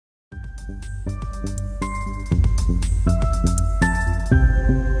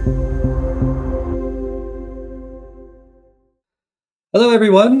Hello,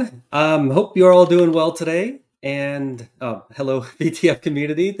 everyone. Hope you're all doing well today. And hello, VTF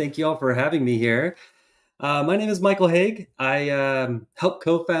community. Thank you all for having me here. My name is Michael Haig. I help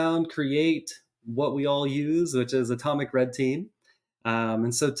co-found, create what we all use, which is Atomic Red Team.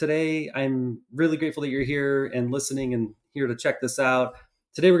 And so today I'm really grateful that you're here and listening and here to check this out.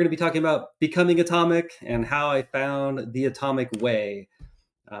 Today we're going to be talking about becoming atomic and how I found the atomic way.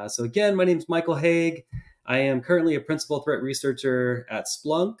 So again, my name is Michael Haig. I am currently a principal threat researcher at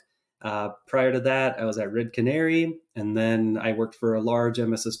Splunk. Prior to that, I was at Red Canary, and then I worked for a large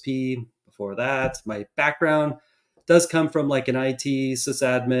MSSP before that. My background does come from like an IT,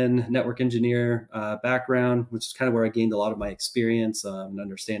 sysadmin, network engineer background, which is kind of where I gained a lot of my experience and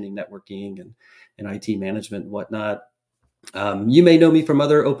understanding networking and IT management and whatnot. You may know me from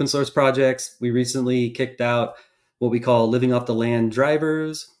other open source projects. We recently kicked out what we call living off the land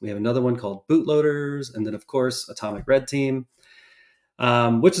drivers. We have another one called bootloaders, and then of course, Atomic Red Team,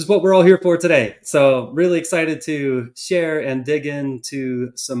 which is what we're all here for today. So really excited to share and dig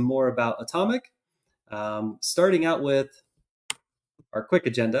into some more about Atomic, starting out with our quick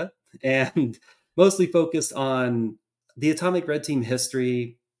agenda and mostly focused on the Atomic Red Team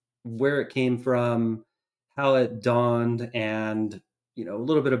history, where it came from, how it dawned, and a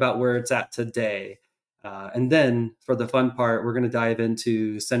little bit about where it's at today. And then for the fun part, we're going to dive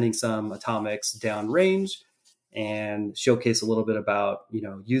into sending some atomics downrange and showcase a little bit about,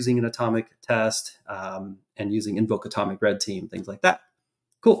 using an atomic test and using invoke atomic red team, things like that.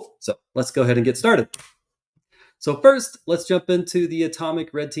 Cool. So let's go ahead and get started. So first, let's jump into the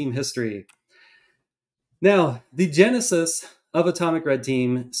atomic red team history. Now, the genesis of atomic red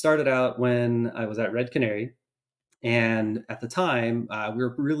team started out when I was at Red Canary. And at the time, we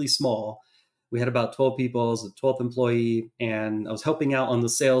were really small. We had about 12 people. I was the 12th employee, and I was helping out on the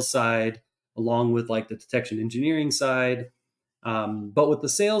sales side along with like the detection engineering side. But with the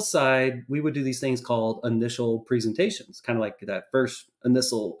sales side, we would do these things called initial presentations, kind of like that first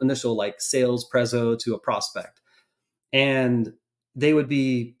initial like sales prezzo to a prospect. And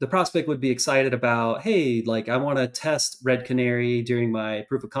the prospect would be excited about, hey, like I want to test Red Canary during my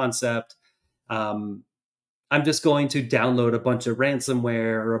proof of concept. I'm just going to download a bunch of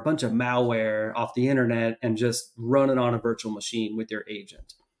ransomware or a bunch of malware off the internet and just run it on a virtual machine with your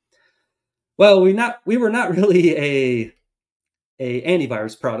agent. Well, we were not really a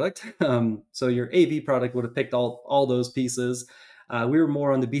antivirus product. So your AV product would have picked all those pieces. We were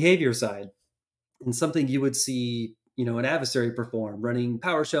more on the behavior side, and something you would see, an adversary perform, running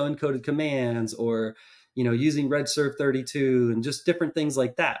PowerShell encoded commands, or using RedSurf32 and just different things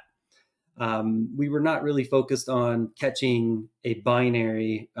like that. We were not really focused on catching a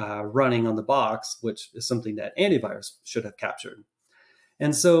binary running on the box, which is something that antivirus should have captured.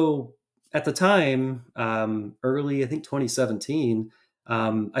 And so at the time, early, I think 2017,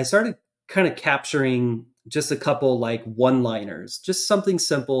 I started kind of capturing just a couple like one-liners, just something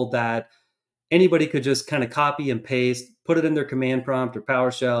simple that anybody could just kind of copy and paste, put it in their command prompt or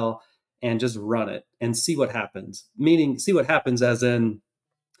PowerShell, and just run it and see what happens. Meaning, see what happens as in,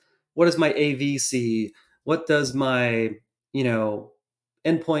 what does my AV see? What does my,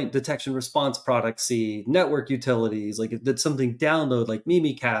 endpoint detection response product see? Network utilities, like did something download, like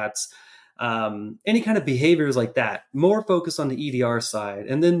Mimikatz, any kind of behaviors like that, more focused on the EDR side.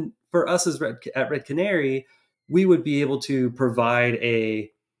 And then for us at Red Canary, we would be able to provide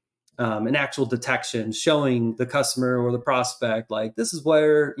an actual detection showing the customer or the prospect, like this is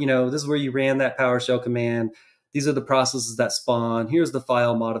where you ran that PowerShell command. These are the processes that spawn. Here's the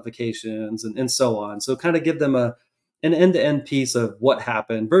file modifications and so on. So kind of give them an end-to-end piece of what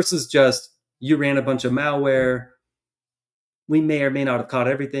happened versus just you ran a bunch of malware. We may or may not have caught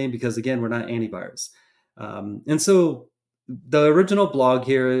everything because, again, we're not antivirus. And so the original blog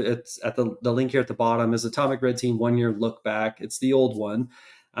here, it's at the link here at the bottom, is Atomic Red Team 1 year look back. It's the old one.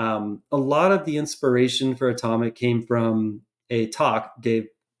 A lot of the inspiration for Atomic came from a talk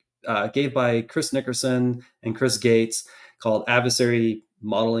gave by Chris Nickerson and Chris Gates called Adversary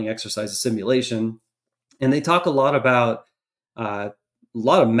Modeling Exercises Simulation. And they talk a lot about a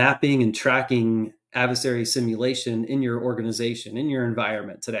lot of mapping and tracking adversary simulation in your organization, in your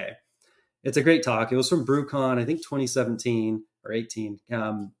environment today. It's a great talk. It was from BrewCon, I think 2017 or 18.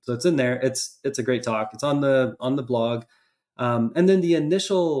 So it's in there. It's a great talk. It's on the blog. And then the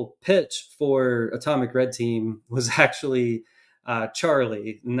initial pitch for Atomic Red Team was actually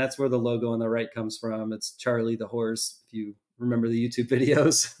Charlie, and that's where the logo on the right comes from. It's Charlie the horse, if you remember the YouTube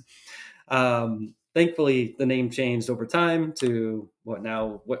videos. thankfully the name changed over time to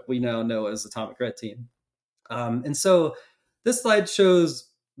what we now know as Atomic Red Team. And so this slide shows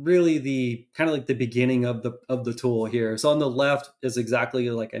really the kind of like the beginning of the tool here. So on the left is exactly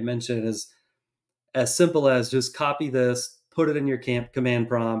like I mentioned, is as simple as just copy this, put it in your command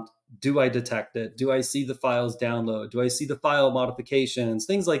prompt. Do I detect it? Do I see the files download? Do I see the file modifications?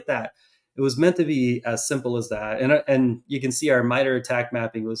 Things like that. It was meant to be as simple as that. And you can see our MITRE attack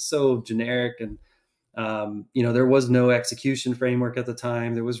mapping was so generic, and there was no execution framework at the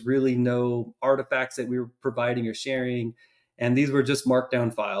time. There was really no artifacts that we were providing or sharing. And these were just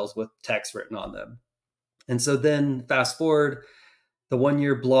markdown files with text written on them. And so then fast forward, the 1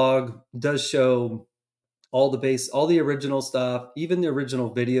 year blog does show all the original stuff, even the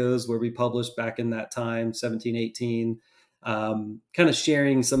original videos where we published back in that time, 17, 18, kind of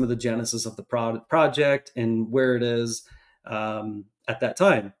sharing some of the genesis of the project and where it is at that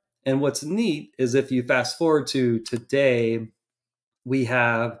time. And what's neat is if you fast forward to today, we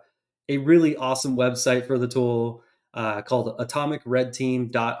have a really awesome website for the tool called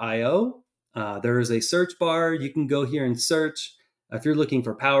atomicredteam.io. There is a search bar. You can go here and search. If you're looking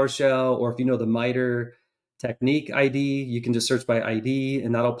for PowerShell, or if you know the MITRE technique ID, you can just search by ID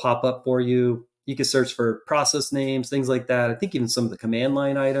and that'll pop up for you. You can search for process names, things like that. I think even some of the command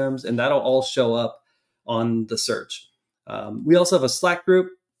line items, and that'll all show up on the search. We also have a Slack group.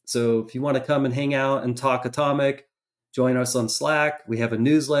 So if you want to come and hang out and talk Atomic, join us on Slack. We have a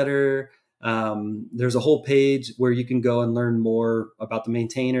newsletter. There's a whole page where you can go and learn more about the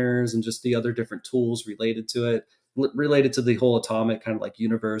maintainers and just the other different tools related to it, related to the whole Atomic kind of like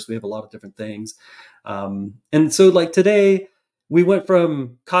universe. We have a lot of different things. And so like today, we went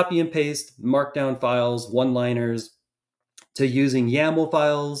from copy and paste markdown files, one-liners, to using YAML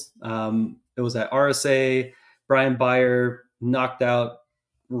files. It was at RSA. Brian Beyer knocked out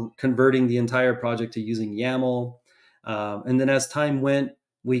converting the entire project to using YAML. And then as time went,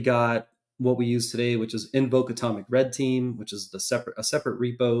 we got what we use today, which is Invoke Atomic Red Team, which is a separate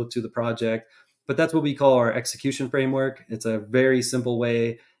repo to the project. But that's what we call our execution framework. It's a very simple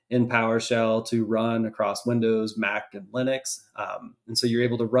way in PowerShell to run across Windows, Mac, and Linux. And so you're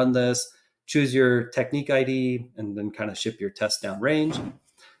able to run this, choose your technique ID, and then kind of ship your test down range.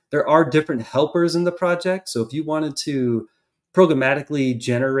 There are different helpers in the project. So if you wanted to programmatically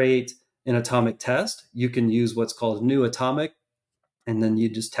generate an atomic test, you can use what's called new atomic, and then you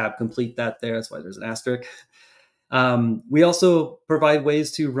just tab complete that there. That's why there's an asterisk. We also provide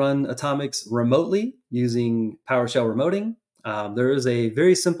ways to run atomics remotely using PowerShell remoting. There is a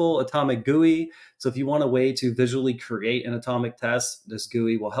very simple atomic GUI. So if you want a way to visually create an atomic test, this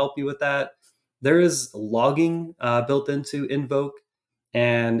GUI will help you with that. There is logging built into Invoke,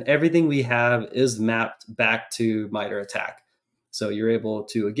 and everything we have is mapped back to MITRE attack. So you're able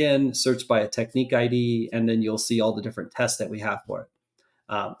to, again, search by a technique ID, and then you'll see all the different tests that we have for it.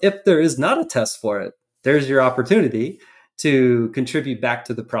 If there is not a test for it, there's your opportunity to contribute back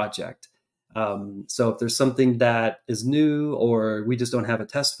to the project. So if there's something that is new or we just don't have a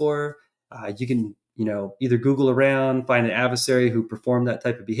test for, you can either Google around, find an adversary who performed that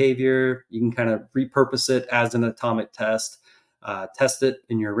type of behavior. You can kind of repurpose it as an atomic test, test it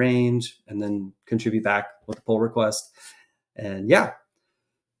in your range, and then contribute back with a pull request. And yeah,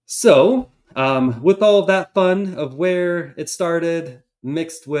 so with all of that fun of where it started,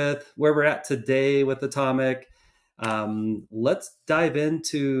 mixed with where we're at today with Atomic, let's dive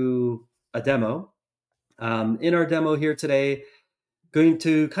into a demo. In our demo here today, going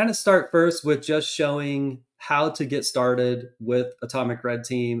to kind of start first with just showing how to get started with Atomic Red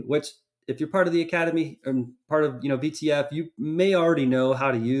Team, which if you're part of the Academy and part of VTF, you may already know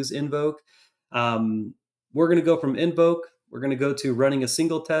how to use Invoke. We're going to go from Invoke. We're going to go to running a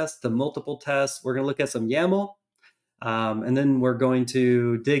single test to multiple tests. We're going to look at some YAML. And then we're going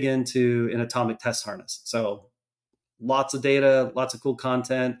to dig into an atomic test harness. So lots of data, lots of cool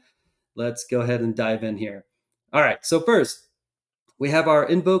content. Let's go ahead and dive in here. All right, so first, we have our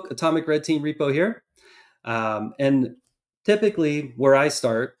Invoke Atomic Red Team repo here. And typically where I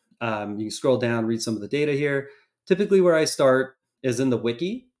start, you can scroll down, read some of the data here. Typically where I start is in the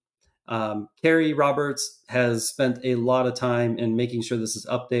wiki. Carrie Roberts has spent a lot of time in making sure this is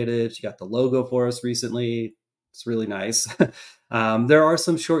updated. She got the logo for us recently. It's really nice. There are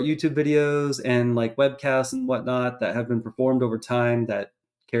some short YouTube videos and like webcasts and whatnot that have been performed over time that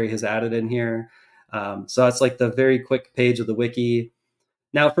Carrie has added in here. So that's like the very quick page of the wiki.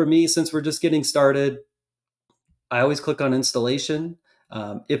 Now for me, since we're just getting started, I always click on installation.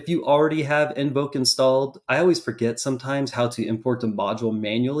 If you already have Invoke installed, I always forget sometimes how to import the module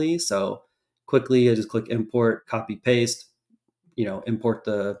manually. So quickly, I just click import, copy, paste, import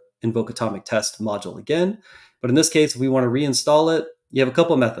the invoke atomic test module again. But in this case, if we want to reinstall it, you have a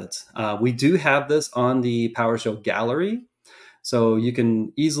couple methods. We do have this on the PowerShell gallery. So you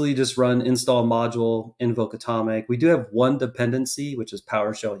can easily just run install module, invoke atomic. We do have one dependency, which is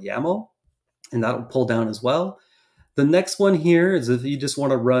PowerShell YAML, and that'll pull down as well. The next one here is if you just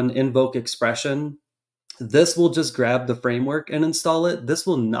want to run invoke expression, this will just grab the framework and install it. This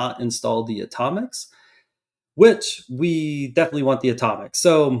will not install the atomics, which we definitely want the atomics.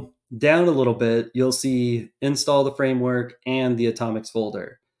 So down a little bit, you'll see install the framework and the atomics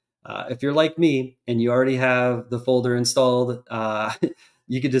folder. If you're like me and you already have the folder installed,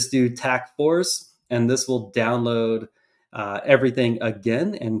 you could just do tac force, and this will download everything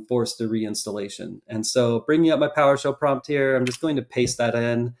again and force the reinstallation. And so bringing up my PowerShell prompt here, I'm just going to paste that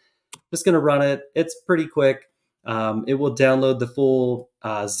in. Just going to run it. It's pretty quick. It will download the full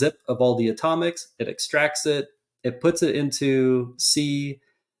zip of all the atomics. It extracts it. It puts it into C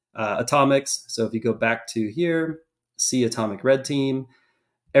atomics. So if you go back to here, C atomic red team,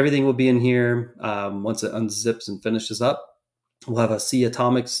 everything will be in here. Once it unzips and finishes up, we'll have a C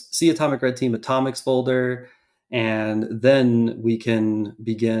atomic red team atomics folder. And then we can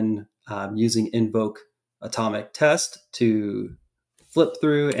begin using invoke atomic test to flip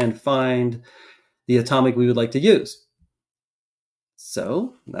through and find the atomic we would like to use.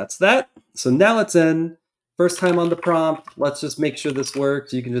 So that's that. So now it's in. First time on the prompt. Let's just make sure this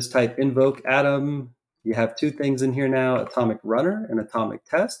works. You can just type invoke atom. You have two things in here now, atomic runner and atomic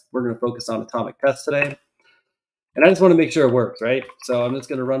test. We're going to focus on atomic test today. And I just want to make sure it works, right? So I'm just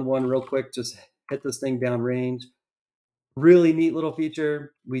going to run one real quick, just hit this thing downrange. Really neat little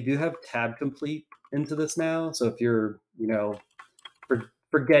feature. We do have tab complete into this now. So if you're,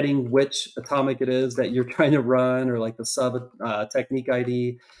 forgetting which atomic it is that you're trying to run, or like the sub technique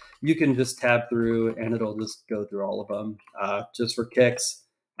ID, you can just tab through and it'll just go through all of them. Just for kicks,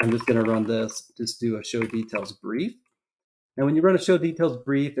 I'm just going to run this, just do a show details brief. And when you run a show details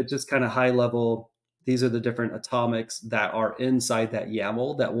brief, it's just kind of high level. These are the different atomics that are inside that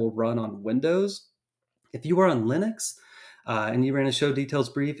YAML that will run on Windows. If you are on Linux and you ran a show details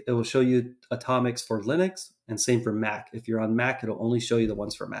brief, it will show you atomics for Linux, and same for Mac. If you're on Mac, it'll only show you the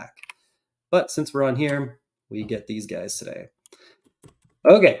ones for Mac. But since we're on here, we get these guys today.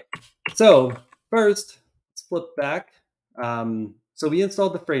 Okay, so first, let's flip back. So we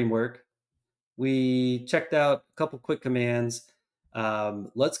installed the framework. We checked out a couple quick commands.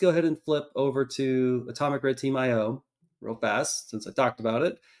 Let's go ahead and flip over to Atomic Red Team IO real fast since I talked about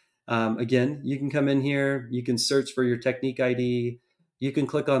it. Again, you can come in here, you can search for your technique ID, you can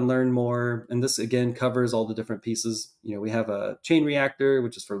click on learn more, and this again covers all the different pieces. We have a chain reactor,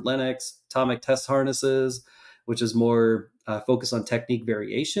 which is for Linux, atomic test harnesses, which is more focused on technique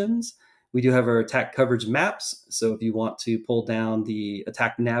variations. We do have our attack coverage maps. So if you want to pull down the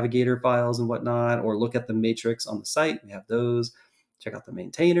attack navigator files and whatnot, or look at the matrix on the site, we have those. Check out the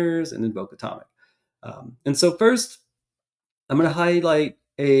maintainers and invoke atomic. And so first, I'm going to highlight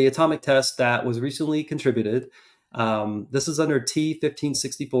a atomic test that was recently contributed. This is under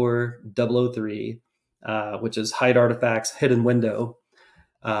T1564003, which is hide artifacts, hidden window.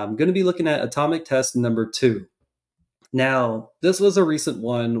 I'm going to be looking at atomic test number 2. Now, this was a recent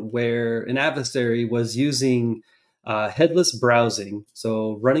one where an adversary was using headless browsing.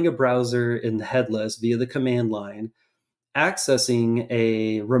 So running a browser in the headless via the command line, accessing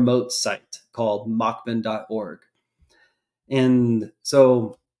a remote site called mockbin.org. And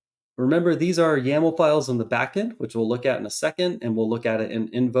so remember, these are YAML files on the backend, which we'll look at in a second, and we'll look at it in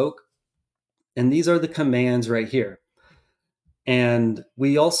invoke. And these are the commands right here. And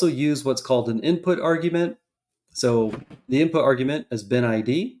we also use what's called an input argument. So the input argument is bin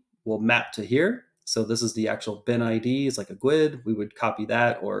ID will map to here. So this is the actual bin ID. It's like a GUID. We would copy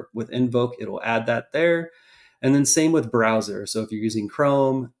that, or with invoke, it will add that there. And then same with browser. So if you're using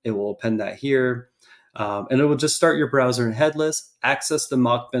Chrome, it will append that here. And it will just start your browser in headless, access the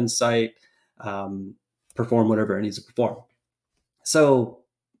mockbin site, perform whatever it needs to perform. So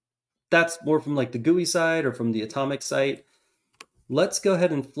that's more from like the GUI side or from the atomic site. Let's go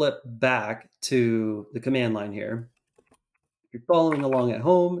ahead and flip back to the command line here. If you're following along at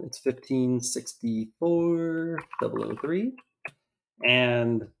home, it's 1564003.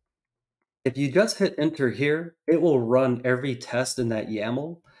 And if you just hit enter here, it will run every test in that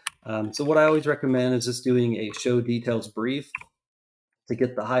YAML. So what I always recommend is just doing a show details brief to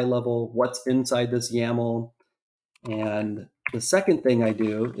get the high level, what's inside this YAML. And the second thing I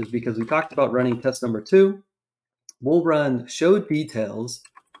do is, because we talked about running test number 2, we'll run show details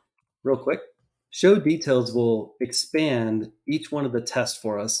real quick. Show details will expand each one of the tests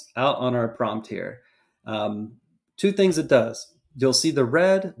for us out on our prompt here. 2 things it does. you'll see the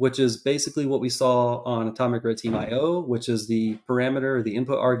red, which is basically what we saw on atomic red team IO, which is the parameter or the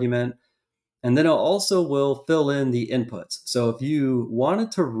input argument. And then it also will fill in the inputs. So if you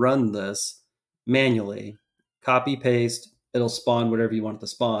wanted to run this manually, copy paste, it'll spawn whatever you want it to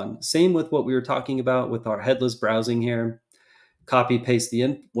spawn. Same with what we were talking about with our headless browsing here. Copy paste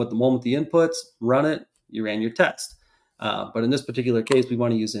the one with the inputs, run it, you ran your test. But in this particular case, we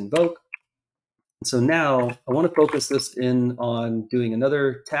want to use invoke. So now I want to focus this in on doing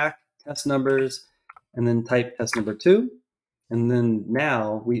another TAC, test numbers, and then type test number 2. And then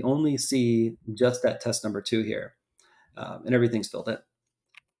now we only see just that test number 2 here, and everything's filled in.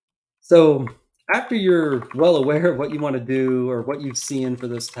 So after you're well aware of what you want to do or what you've seen for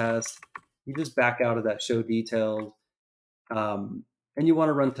this test, you just back out of that show details, and you want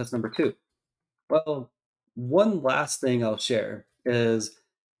to run test number 2. Well, one last thing I'll share is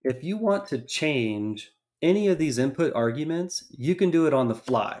if you want to change any of these input arguments, you can do it on the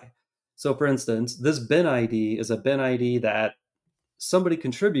fly. So for instance, this bin ID is a bin ID that somebody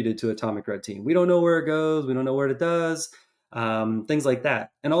contributed to Atomic Red Team. We don't know where it goes. We don't know what it does, things like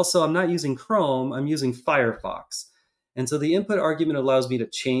that. And also I'm not using Chrome, I'm using Firefox. And so the input argument allows me to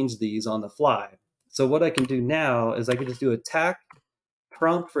change these on the fly. So what I can do now is I can just do a TAC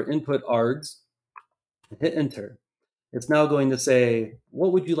prompt for input args, hit enter. It's now going to say,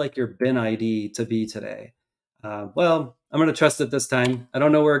 what would you like your bin ID to be today? Well, I'm going to trust it this time. I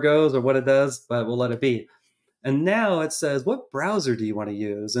don't know where it goes or what it does, but we'll let it be. And now it says, what browser do you want to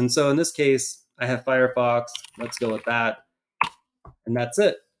use? And so in this case, I have Firefox. Let's go with that. And that's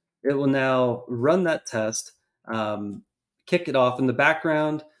it. It will now run that test, kick it off in the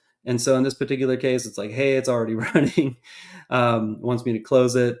background. And so in this particular case, it's like, hey, it's already running. It wants me to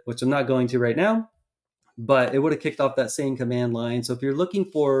close it, which I'm not going to right now. But it would have kicked off that same command line. So if you're looking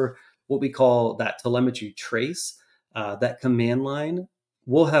for what we call that telemetry trace, that command line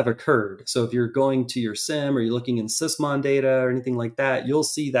will have occurred. So if you're going to your SIM or you're looking in Sysmon data or anything like that, you'll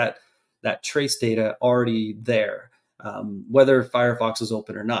see that trace data already there, whether Firefox is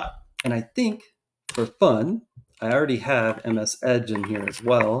open or not. And I think for fun, I already have MS Edge in here as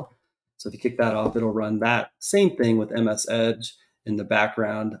well. So if you kick that off, it'll run that same thing with MS Edge in the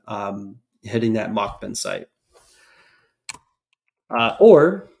background, hitting that mock bin site.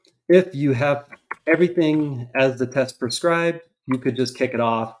 Or if you have everything as the test prescribed, you could just kick it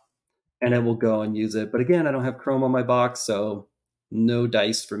off and it will go and use it. But again, I don't have Chrome on my box, so no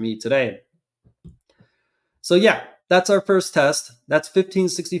dice for me today. So yeah, that's our first test. That's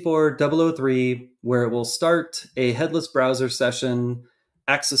 1564.003, where it will start a headless browser session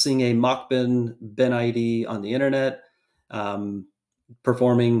accessing a mock bin ID on the internet,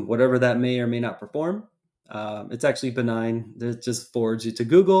 performing whatever that may or may not perform. It's actually benign. It just forwards you to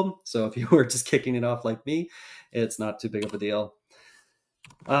Google. So if you were just kicking it off like me, it's not too big of a deal.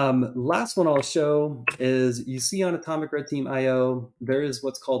 Last one I'll show is you see on Atomic Red Team IO, there is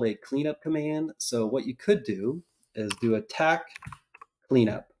what's called a cleanup command. So what you could do is do a TAC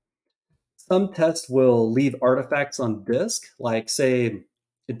cleanup. Some tests will leave artifacts on disk, like say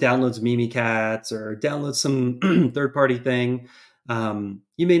it downloads Mimikatz or downloads some third-party thing.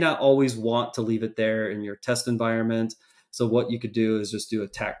 You may not always want to leave it there in your test environment. So what you could do is just do a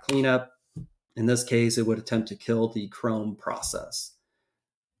TAC cleanup. In this case, it would attempt to kill the Chrome process.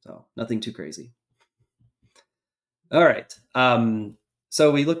 So nothing too crazy. All right.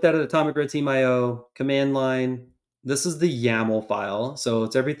 So we looked at it, Atomic Red Team IO, command line. This is the YAML file. So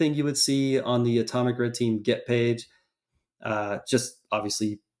it's everything you would see on the Atomic Red Team Git page, just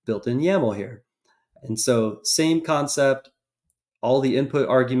obviously built in YAML here. And so same concept. All the input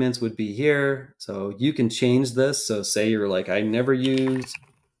arguments would be here. So you can change this. So say you're like, I never use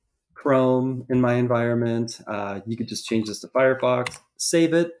Chrome in my environment. You could just change this to Firefox,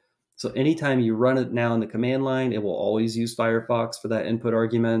 save it. So anytime you run it now in the command line, it will always use Firefox for that input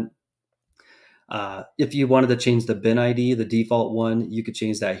argument. If you wanted to change the bin ID, the default one, you could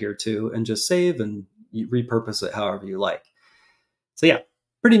change that here too and just save and you repurpose it however you like. So yeah,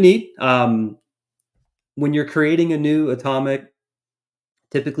 pretty neat. When you're creating a new Atomic,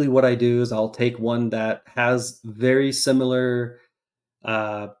 typically what I do is I'll take one that has very similar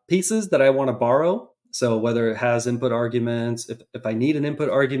pieces that I want to borrow. So whether it has input arguments, if I need an input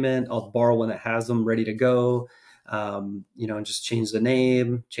argument, I'll borrow one that has them ready to go, and just change the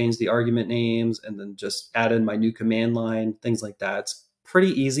name, change the argument names, and then just add in my new command line, things like that. It's pretty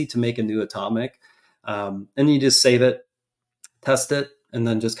easy to make a new Atomic. And you just save it, test it, and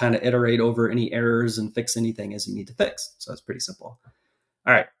then just kind of iterate over any errors and fix anything as you need to fix. So it's pretty simple.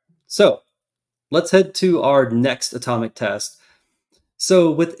 All right, so let's head to our next Atomic test.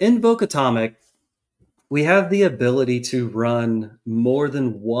 So with Invoke Atomic, we have the ability to run more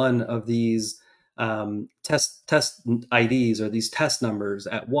than one of these test IDs or these test numbers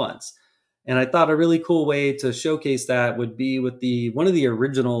at once. And I thought a really cool way to showcase that would be with the one of the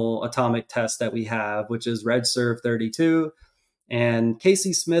original atomic tests that we have, which is RedSurf 32. And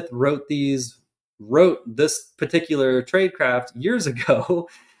Casey Smith wrote this particular tradecraft years ago.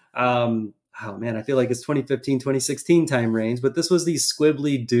 Oh man, I feel like it's 2015, 2016 time range, but this was the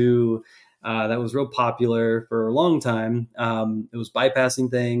squibbly do that was real popular for a long time. It was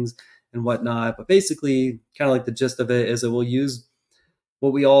bypassing things and whatnot, but basically, kind of like the gist of it is it will use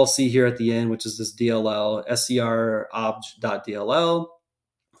what we all see here at the end, which is this DLL, scr obj.dll.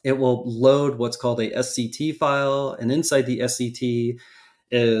 It will load what's called a SCT file, and inside the SCT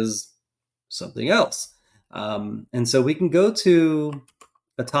is something else. And so we can go to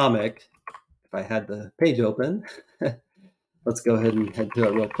Atomic. If I had the page open, let's go ahead and head to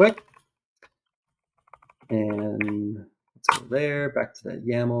it real quick. And let's go there, back to that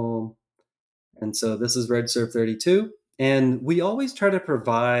YAML. And so this is RedSurf 32. And we always try to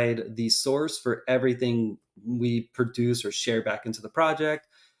provide the source for everything we produce or share back into the project.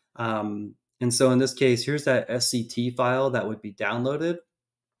 And so in this case, here's that SCT file that would be downloaded.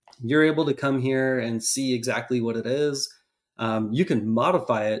 You're able to come here and see exactly what it is. You can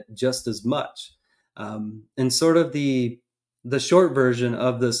modify it just as much. And sort of the short version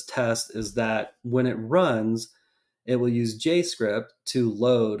of this test is that when it runs, it will use JScript to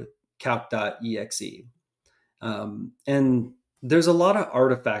load calc.exe. And there's a lot of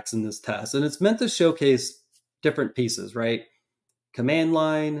artifacts in this test, and it's meant to showcase different pieces, right? Command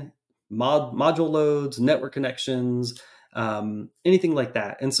line, module loads, network connections, anything like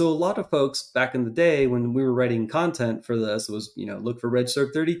that. And so a lot of folks back in the day when we were writing content for this was, look for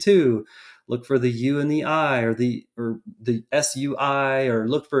RedSurf 32, look for the U and the I or the SUI, or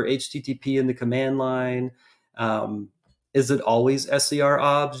look for HTTP in the command line. Is it always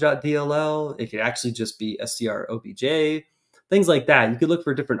scr.obj.dll? It could actually just be scr.obj, things like that. You could look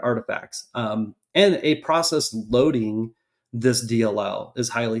for different artifacts. And a process loading this DLL is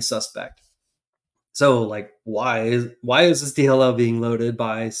highly suspect. So like, why is this DLL being loaded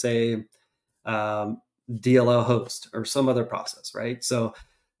by, say, DLL host or some other process, right? So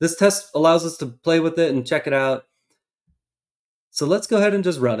this test allows us to play with it and check it out. So let's go ahead and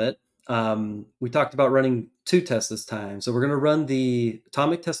just run it. We talked about running 2 tests this time. So we're going to run the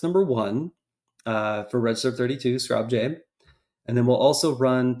atomic test number 1 for RedSurf 32, scrobj. And then we'll also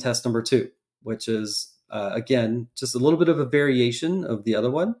run test number 2, which is, again, just a little bit of a variation of the other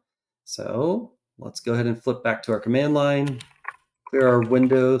one. So let's go ahead and flip back to our command line, clear our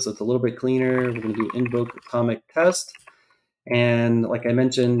window so it's a little bit cleaner. We're going to do invoke atomic test. And like I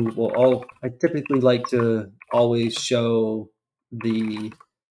mentioned, I typically like to always show the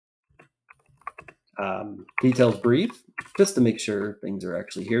details brief just to make sure things are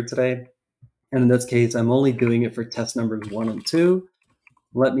actually here today. And in this case, I'm only doing it for test numbers 1 and 2.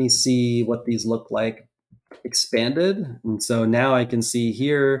 Let me see what these look like expanded. And so now I can see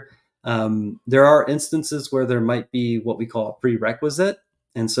here, there are instances where there might be what we call a prerequisite.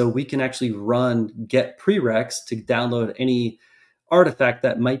 And so we can actually run get prereqs to download any artifact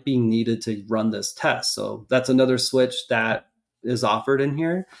that might be needed to run this test. So that's another switch that is offered in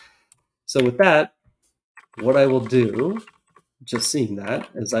here. So with that, what I will do, just seeing that,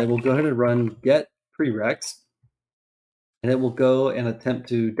 is I will go ahead and run get prereqs, and it will go and attempt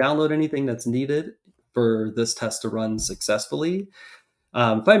to download anything that's needed for this test to run successfully.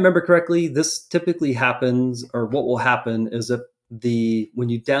 If I remember correctly, this typically happens, or what will happen is if when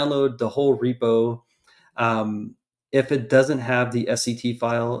you download the whole repo, if it doesn't have the SCT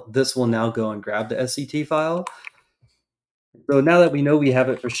file, this will now go and grab the SCT file. So now that we know we have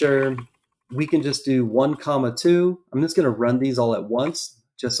it for sure, we can just do 1, 2. I'm just going to run these all at once,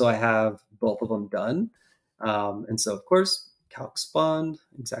 just so I have both of them done. And so, of course, calc spawned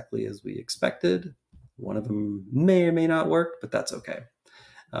exactly as we expected. One of them may or may not work, but that's okay.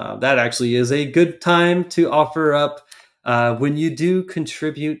 That actually is a good time to offer up when you do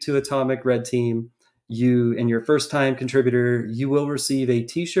contribute to Atomic Red Team. And your first time contributor, you will receive a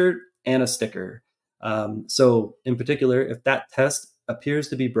t-shirt and a sticker. So in particular, if that test appears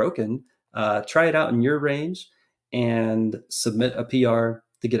to be broken, try it out in your range and submit a PR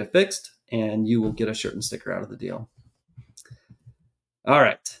to get it fixed, and you will get a shirt and sticker out of the deal. All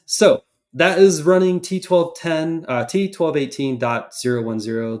right, so that is running T1210,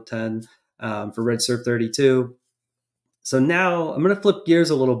 T1218.01010 for RedSurf 32. So now I'm going to flip gears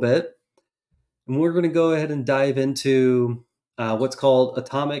a little bit, and we're going to go ahead and dive into what's called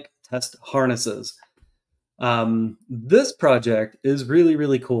atomic test harnesses. This project is really,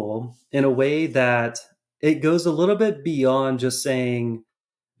 really cool in a way that it goes a little bit beyond just saying,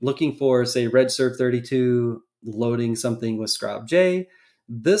 looking for, say, redshift32, loading something with scrobj.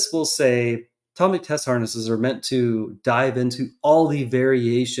 This will say atomic test harnesses are meant to dive into all the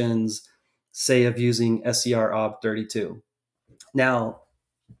variations, say, of using scrob32. Now,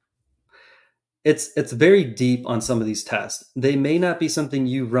 it's very deep on some of these tests. They may not be something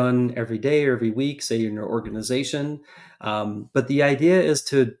you run every day or every week, say in your organization, but the idea is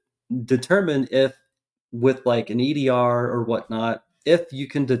to determine if, with like an EDR or whatnot, if you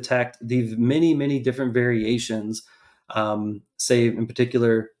can detect the many different variations. Say in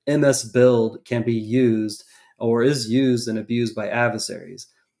particular, MS build can be used or is used and abused by adversaries.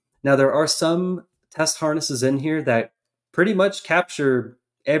 Now, there are some test harnesses in here that pretty much capture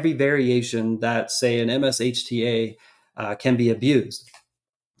every variation that, say, an MSHTA can be abused.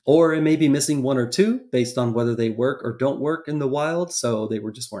 Or it may be missing one or two based on whether they work or don't work in the wild, so they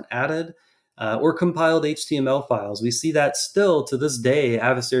just weren't added. Or compiled HTML files. We see that still to this day,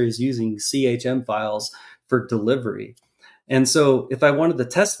 adversaries using CHM files for delivery. And so if I wanted to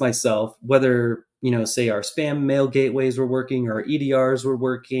test myself, whether, say our spam mail gateways were working or EDRs were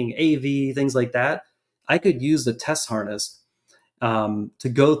working, AV, things like that, I could use the test harness to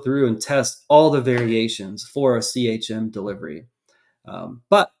go through and test all the variations for a CHM delivery.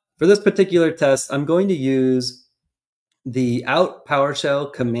 But for this particular test, I'm going to use the out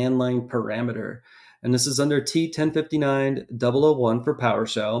PowerShell command line parameter. And this is under T1059-001 for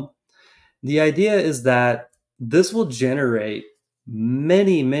PowerShell. The idea is that this will generate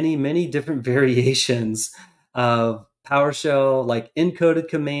many different variations of PowerShell, like encoded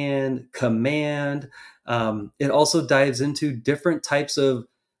command. It also dives into different types of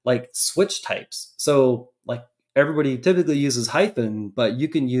like switch types. So like everybody typically uses hyphen, but you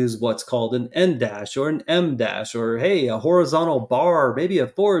can use what's called an N dash or an M dash, or hey, a horizontal bar, maybe a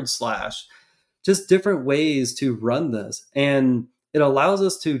forward slash, just different ways to run this. And it allows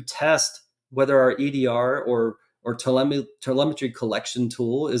us to test whether our EDR or telemetry collection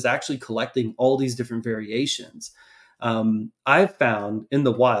tool is actually collecting all these different variations. I've found in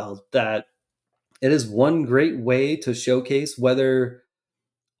the wild that it is one great way to showcase whether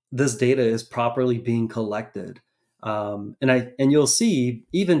this data is properly being collected. And you'll see,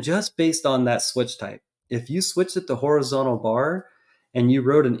 even just based on that switch type, if you switched it to horizontal bar and you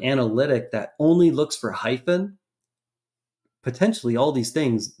wrote an analytic that only looks for hyphen, potentially all these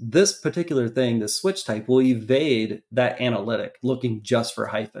things, this particular thing, the switch type, will evade that analytic looking just for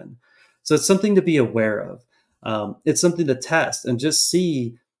hyphen. So it's something to be aware of. It's something to test and just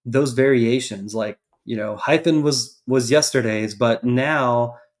see those variations. Like, hyphen was yesterday's, but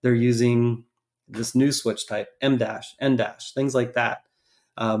now they're using this new switch type, M dash, N dash, things like that.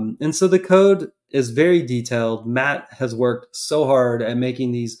 And so the code is very detailed. Matt has worked so hard at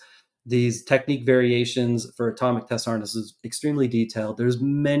making these technique variations for atomic test harnesses extremely detailed. There's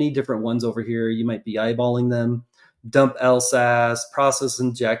many different ones over here. You might be eyeballing them. Dump LSAS, process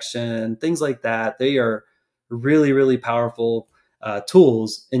injection, things like that. They are really powerful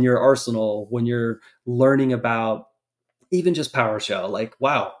tools in your arsenal when you're learning about even just PowerShell. Like,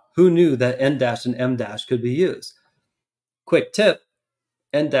 wow, who knew that N dash and M dash could be used? Quick tip,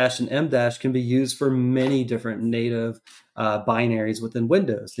 N dash and M dash can be used for many different native binaries within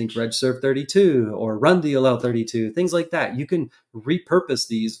Windows. Think redshift32 or rundll32, things like that. You can repurpose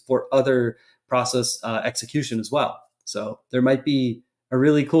these for other process execution as well. So there might be a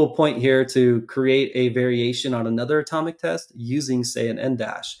really cool point here to create a variation on another atomic test using, say, an N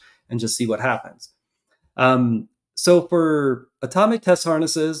dash and just see what happens. So for atomic test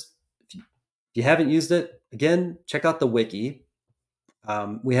harnesses, if you haven't used it, again, check out the wiki.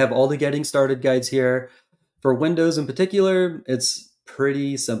 We have all the getting started guides here. For Windows in particular, it's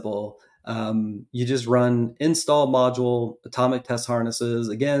pretty simple. You just run install module atomic test harnesses.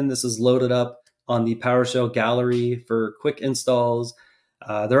 Again, this is loaded up on the PowerShell gallery for quick installs.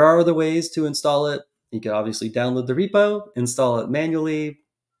 There are other ways to install it. You can obviously download the repo, install it manually.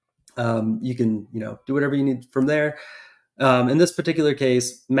 You can do whatever you need from there. In this particular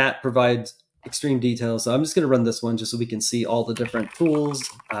case, Matt provides extreme detail. So I'm just going to run this one just so we can see all the different tools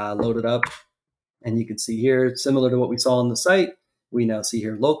loaded up. And you can see here, similar to what we saw on the site, we now see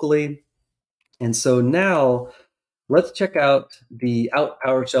here locally. And so now let's check out the out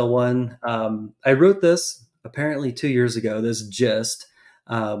PowerShell one. I wrote this apparently 2 years ago, this gist.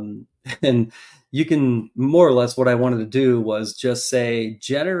 And you can more or less, what I wanted to do was just say,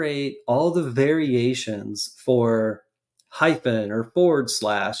 generate all the variations for hyphen or forward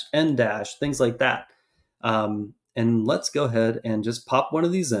slash, N dash, things like that. And let's go ahead and just pop one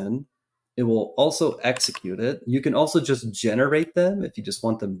of these in. It will also execute it. You can also just generate them if you just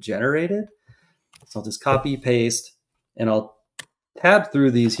want them generated. So I'll just copy, paste, and I'll tab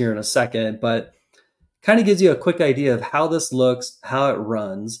through these here in a second, but kind of gives you a quick idea of how this looks, how it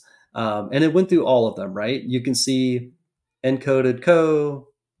runs. And it went through all of them, right? You can see encoded co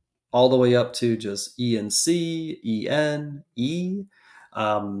all the way up to just ENC, EN, E.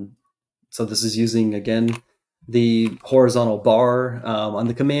 Um, so this is using, again, the horizontal bar. On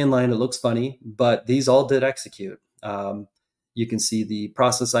the command line, it looks funny, but these all did execute. You can see the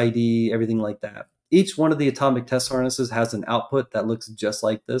process ID, everything like that. Each one of the atomic test harnesses has an output that looks just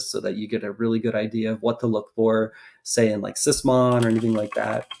like this so that you get a really good idea of what to look for, say in like Sysmon or anything like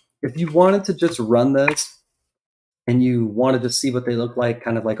that. If you wanted to just run this and you wanted to see what they look like,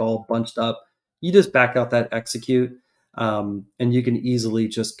 kind of like all bunched up, you just back out that execute, and you can easily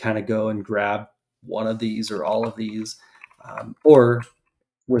just kind of go and grab one of these or all of these. Or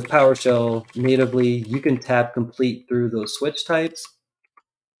with PowerShell natively, you can tab complete through those switch types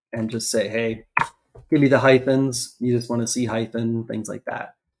and just say, hey, give me the hyphens. You just want to see hyphen, things like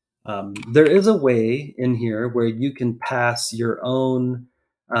that. There is a way in here where you can pass your own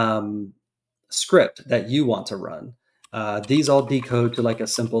script that you want to run. These all decode to like a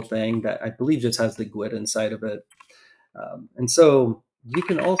simple thing that I believe just has the GUID inside of it. And so you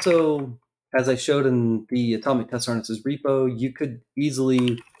can also, as I showed in the Atomic Test Harnesses repo, you could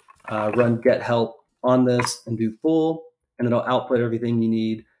easily run get help on this and do full, and it'll output everything you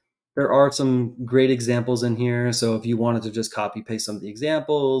need. There are some great examples in here. So if you wanted to just copy paste some of the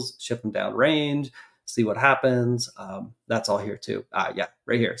examples, ship them down range, see what happens, that's all here too. Yeah,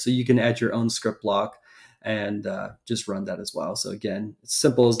 right here. So you can add your own script block and just run that as well. So again, it's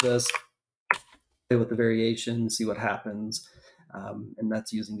simple as this. Play with the variation, see what happens, and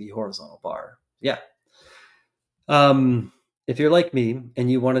that's using the horizontal bar. Yeah. If you're like me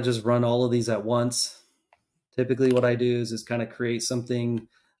and you want to just run all of these at once, typically what I do is just kind of create something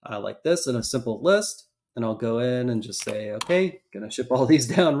like this in a simple list, and I'll go in and just say, okay, gonna ship all these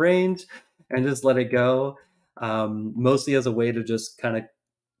down range and just let it go. Mostly as a way to just kind of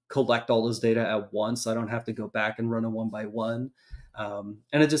collect all this data at once. So I don't have to go back and run them one by one. And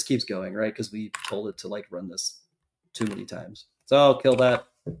it just keeps going, right? Because we told it to like run this too many times. So I'll kill that,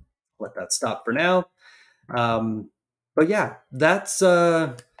 let that stop for now. But yeah, that's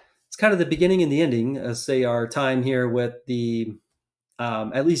it's kind of the beginning and the ending, say our time here with the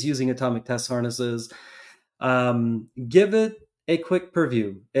at least using atomic test harnesses. Give it a quick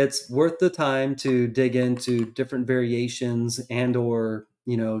preview. It's worth the time to dig into different variations and or,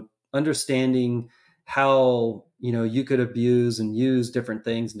 understanding how, you could abuse and use different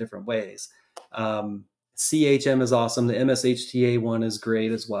things in different ways. CHM is awesome. The MSHTA one is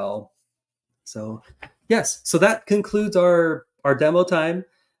great as well. So yes, so that concludes our demo time.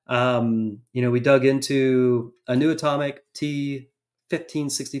 We dug into a new atomic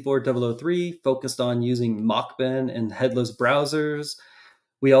T1564003, focused on using Mockbin and headless browsers.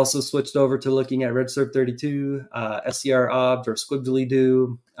 We also switched over to looking at RedSurf32, SCR-OBJ or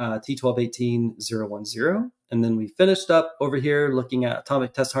Squibbly-Doo, T1218010. And then we finished up over here looking at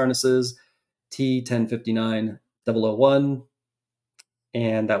atomic test harnesses, T1059001,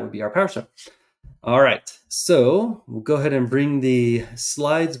 and that would be our PowerShell. All right, so we'll go ahead and bring the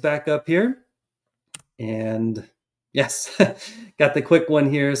slides back up here. And yes, got the quick one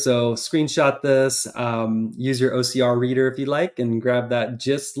here. So screenshot this, use your OCR reader if you like, and grab that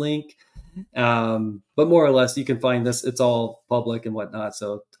GIST link. But more or less, you can find this. It's all public and whatnot.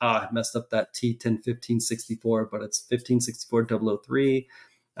 So I messed up that T101564, but it's 1564003,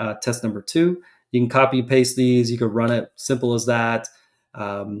 test number 2. You can copy and paste these. You can run it, simple as that.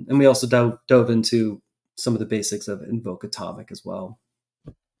 And we also dove into some of the basics of Invoke Atomic as well.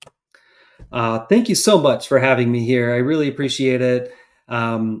 Thank you so much for having me here. I really appreciate it.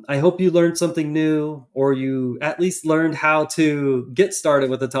 I hope you learned something new, or you at least learned how to get started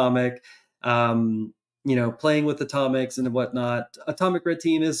with Atomic, playing with atomics and whatnot. Atomic Red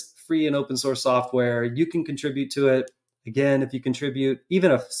Team is free and open source software. You can contribute to it. Again, if you contribute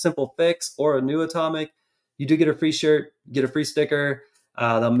even a simple fix or a new atomic, you do get a free shirt, get a free sticker.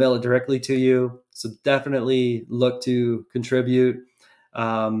 They'll mail it directly to you. So definitely look to contribute.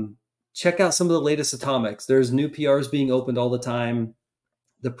 Check out some of the latest atomics. There's new PRs being opened all the time.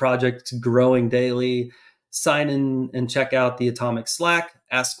 The project's growing daily. Sign in and check out the Atomic Slack.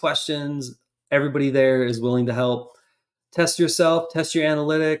 Ask questions. Everybody there is willing to help. Test yourself, test your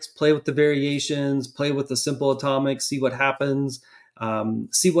analytics, play with the variations, play with the simple atomics, see what happens,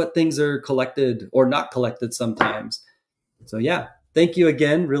 see what things are collected or not collected sometimes. So yeah, thank you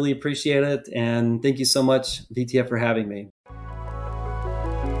again. Really appreciate it. And thank you so much, VTF, for having me.